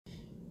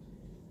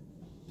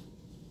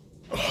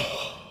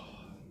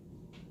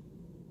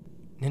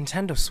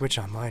Nintendo Switch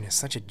Online is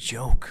such a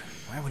joke.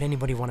 Why would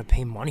anybody want to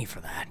pay money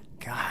for that?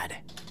 God.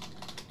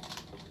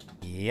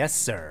 Yes,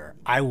 sir.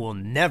 I will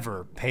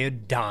never pay a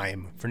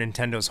dime for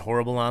Nintendo's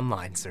horrible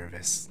online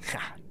service.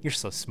 You're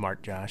so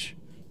smart, Josh.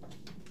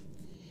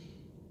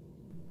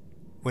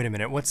 Wait a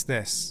minute, what's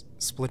this?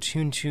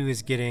 Splatoon 2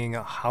 is getting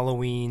a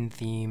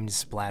Halloween-themed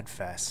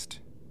Splatfest.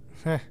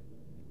 Huh.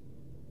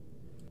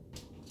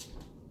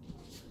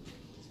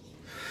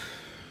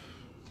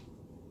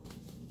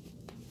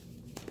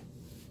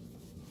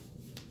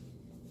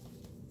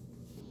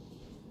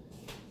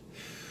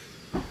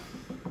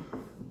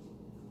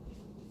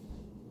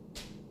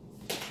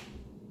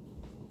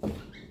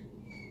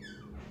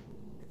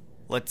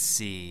 Let's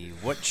see,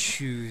 what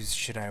shoes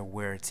should I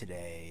wear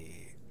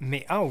today?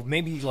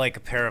 Maybe like a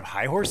pair of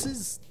high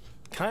horses?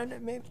 Kinda,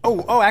 maybe?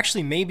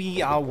 Actually,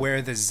 maybe I'll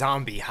wear the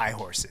zombie high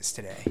horses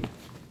today.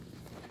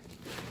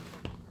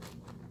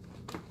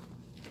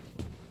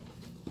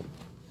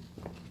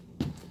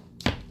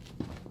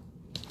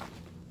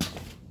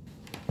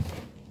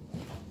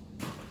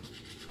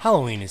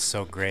 Halloween is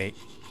so great.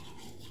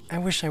 I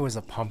wish I was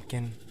a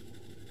pumpkin.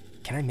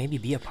 Can I maybe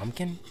be a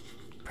pumpkin?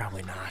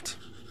 Probably not.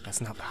 That's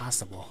not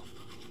possible.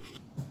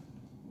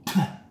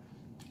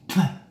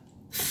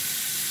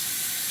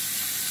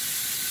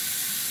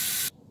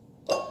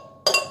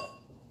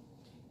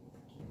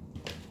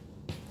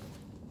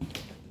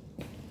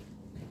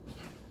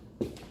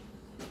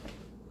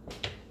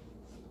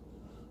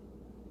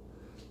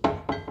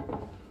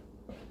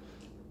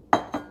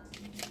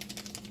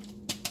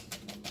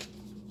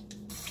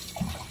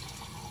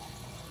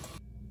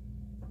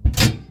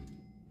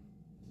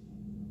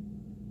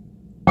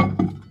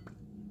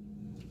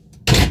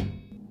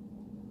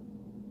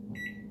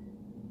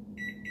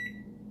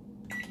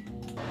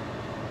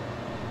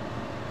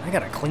 I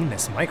gotta clean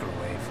this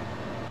microwave.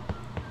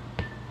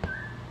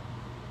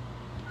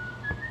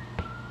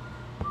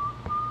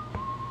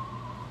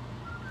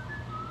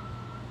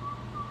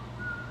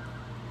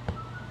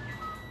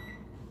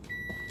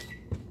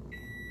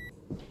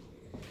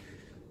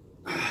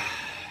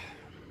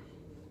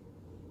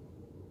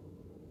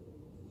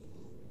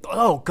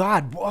 Oh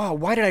God,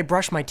 why did I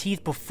brush my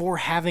teeth before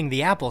having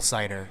the apple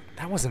cider?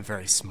 That wasn't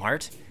very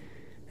smart.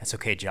 That's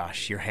okay,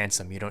 Josh, you're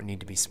handsome, you don't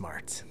need to be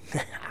smart.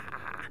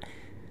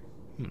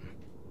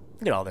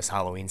 Look at all this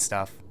Halloween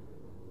stuff.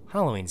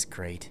 Halloween's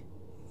great.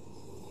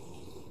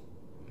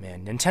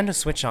 Man, Nintendo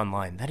Switch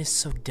Online, that is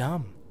so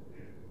dumb.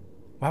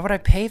 Why would I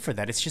pay for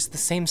that? It's just the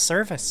same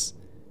service.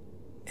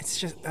 It's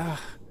just, ugh.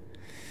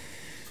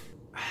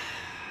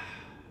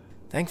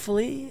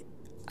 Thankfully,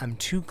 I'm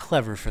too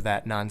clever for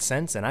that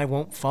nonsense, and I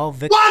won't fall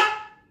victim. What?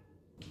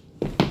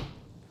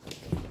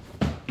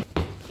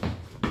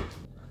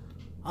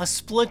 A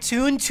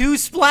Splatoon 2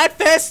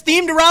 Splatfest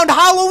themed around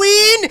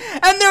Halloween,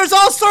 and there's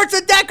all sorts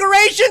of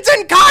decorations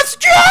and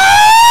costumes!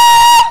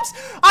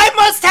 I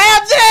must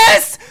have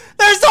this!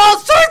 There's all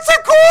sorts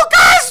of cool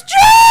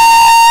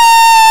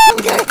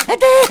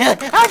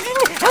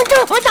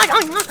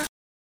costumes!